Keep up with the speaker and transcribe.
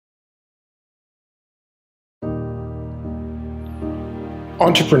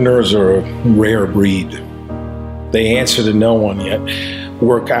Entrepreneurs are a rare breed. They answer to no one, yet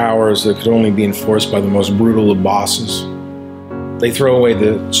work hours that could only be enforced by the most brutal of bosses. They throw away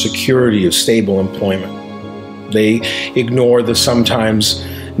the security of stable employment. They ignore the sometimes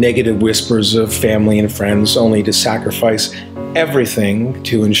negative whispers of family and friends, only to sacrifice everything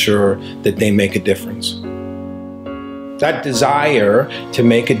to ensure that they make a difference. That desire to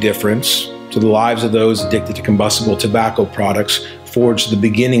make a difference to the lives of those addicted to combustible tobacco products forged the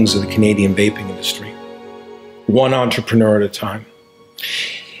beginnings of the Canadian vaping industry, one entrepreneur at a time.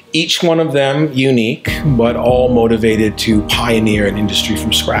 Each one of them unique, but all motivated to pioneer an industry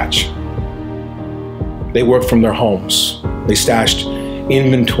from scratch. They worked from their homes. They stashed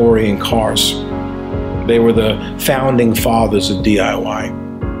inventory in cars. They were the founding fathers of DIY.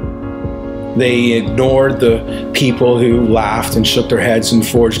 They ignored the people who laughed and shook their heads and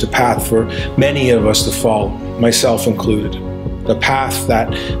forged a path for many of us to follow, myself included. The path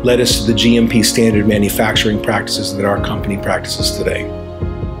that led us to the GMP standard manufacturing practices that our company practices today.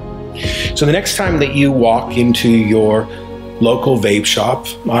 So the next time that you walk into your local vape shop,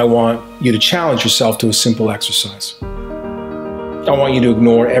 I want you to challenge yourself to a simple exercise. I want you to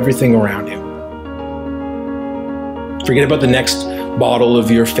ignore everything around you. Forget about the next bottle of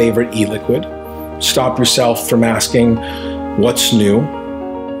your favorite e-liquid. Stop yourself from asking what's new,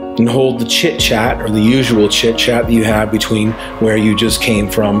 and hold the chit-chat or the usual chit-chat that you have between where you just came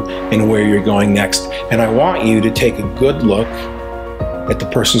from and where you're going next. And I want you to take a good look at the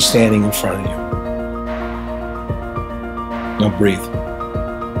person standing in front of you. Now breathe.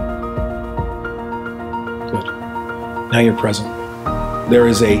 Good. Now you're present. There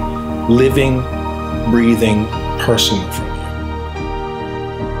is a living, breathing person in front of you.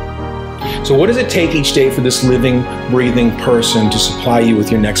 So what does it take each day for this living, breathing person to supply you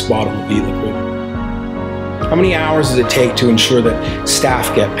with your next bottle of e-liquid? How many hours does it take to ensure that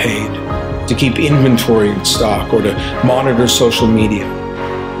staff get paid, to keep inventory in stock, or to monitor social media?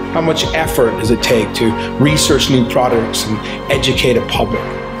 How much effort does it take to research new products and educate a public?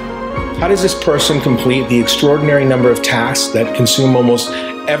 How does this person complete the extraordinary number of tasks that consume almost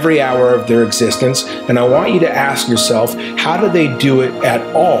every hour of their existence? And I want you to ask yourself, how do they do it at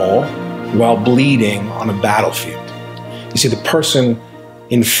all while bleeding on a battlefield? You see, the person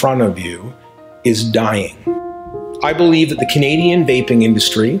in front of you is dying. I believe that the Canadian vaping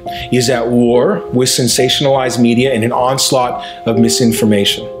industry is at war with sensationalized media and an onslaught of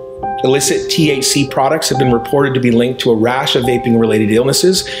misinformation. Illicit THC products have been reported to be linked to a rash of vaping-related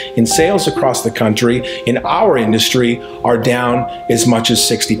illnesses, and sales across the country in our industry are down as much as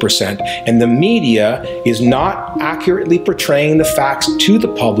 60%. And the media is not accurately portraying the facts to the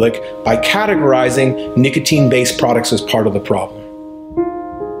public by categorizing nicotine-based products as part of the problem.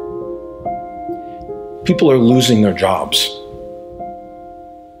 People are losing their jobs.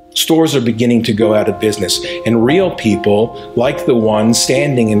 Stores are beginning to go out of business, and real people, like the one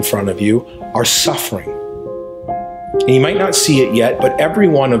standing in front of you, are suffering. And you might not see it yet, but every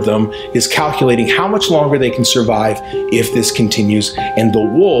one of them is calculating how much longer they can survive if this continues, and the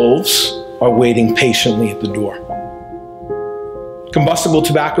wolves are waiting patiently at the door. Combustible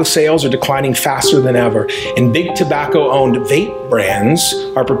tobacco sales are declining faster than ever, and big tobacco-owned vape brands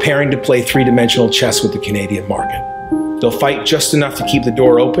are preparing to play three-dimensional chess with the Canadian market. They'll fight just enough to keep the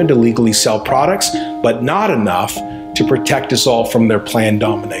door open to legally sell products, but not enough to protect us all from their planned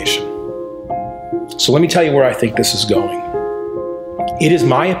domination. So let me tell you where I think this is going. It is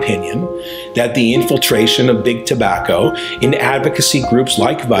my opinion that the infiltration of big tobacco in advocacy groups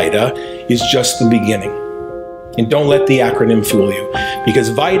like VITA is just the beginning. And don't let the acronym fool you, because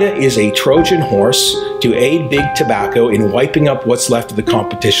VITA is a Trojan horse to aid big tobacco in wiping up what's left of the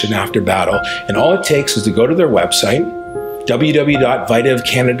competition after battle. And all it takes is to go to their website,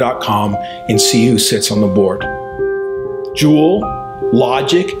 www.vitaofcanada.com, and see who sits on the board. Juul,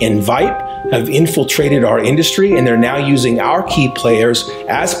 Logic, and Vape have infiltrated our industry, and they're now using our key players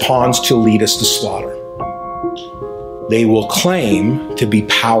as pawns to lead us to slaughter. They will claim to be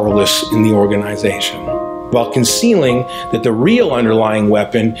powerless in the organization, while concealing that the real underlying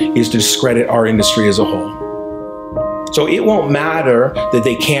weapon is to discredit our industry as a whole. So it won't matter that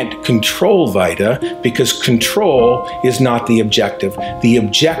they can't control VITA, because control is not the objective. The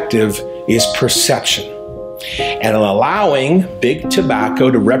objective is perception. And allowing big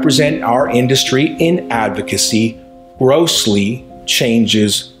tobacco to represent our industry in advocacy grossly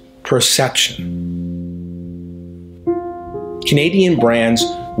changes perception. Canadian brands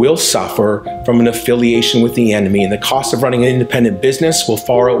will suffer from an affiliation with the enemy, and the cost of running an independent business will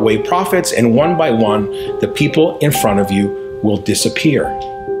far outweigh profits, and one by one, the people in front of you will disappear.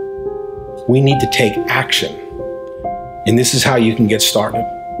 We need to take action. And this is how you can get started.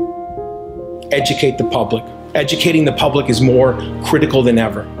 Educate the public. Educating the public is more critical than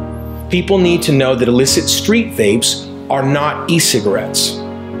ever. People need to know that illicit street vapes are not e-cigarettes.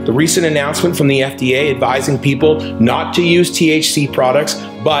 The recent announcement from the FDA advising people not to use THC products,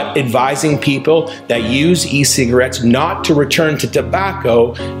 but advising people that use e-cigarettes not to return to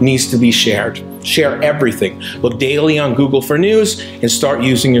tobacco needs to be shared. Share everything. Look daily on Google for news and start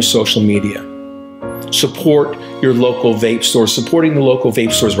using your social media. Support your local vape stores. Supporting the local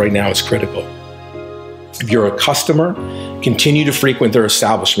vape stores right now is critical. If you're a customer, continue to frequent their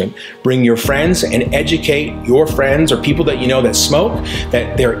establishment. Bring your friends and educate your friends or people that you know that smoke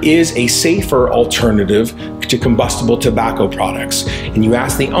that there is a safer alternative to combustible tobacco products. And you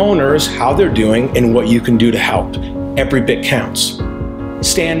ask the owners how they're doing and what you can do to help. Every bit counts.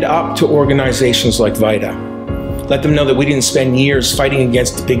 Stand up to organizations like VITA. Let them know that we didn't spend years fighting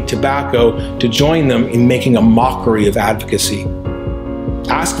against big tobacco to join them in making a mockery of advocacy.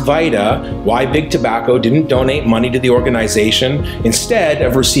 Ask VITA why Big Tobacco didn't donate money to the organization instead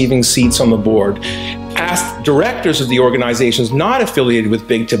of receiving seats on the board. Ask directors of the organizations not affiliated with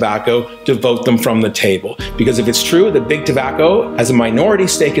Big Tobacco to vote them from the table. Because if it's true that Big Tobacco has a minority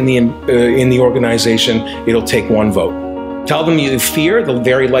stake in the organization, it'll take one vote. Tell them you fear the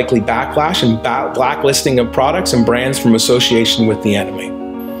very likely backlash and blacklisting of products and brands from association with the enemy.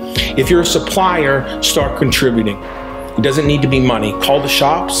 If you're a supplier, start contributing. It doesn't need to be money. Call the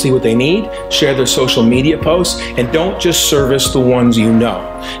shop, see what they need, share their social media posts, and don't just service the ones you know.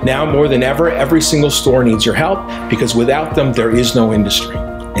 Now more than ever, every single store needs your help because without them, there is no industry.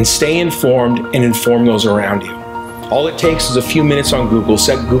 And stay informed and inform those around you. All it takes is a few minutes on Google.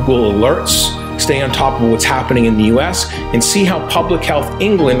 Set Google alerts, stay on top of what's happening in the US, and see how Public Health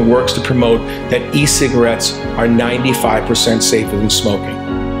England works to promote that e-cigarettes are 95% safer than smoking.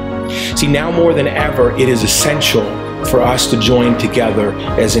 See, now more than ever, it is essential for us to join together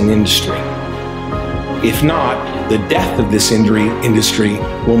as an industry. If not, the death of this industry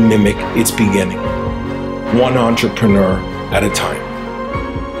will mimic its beginning, one entrepreneur at a time.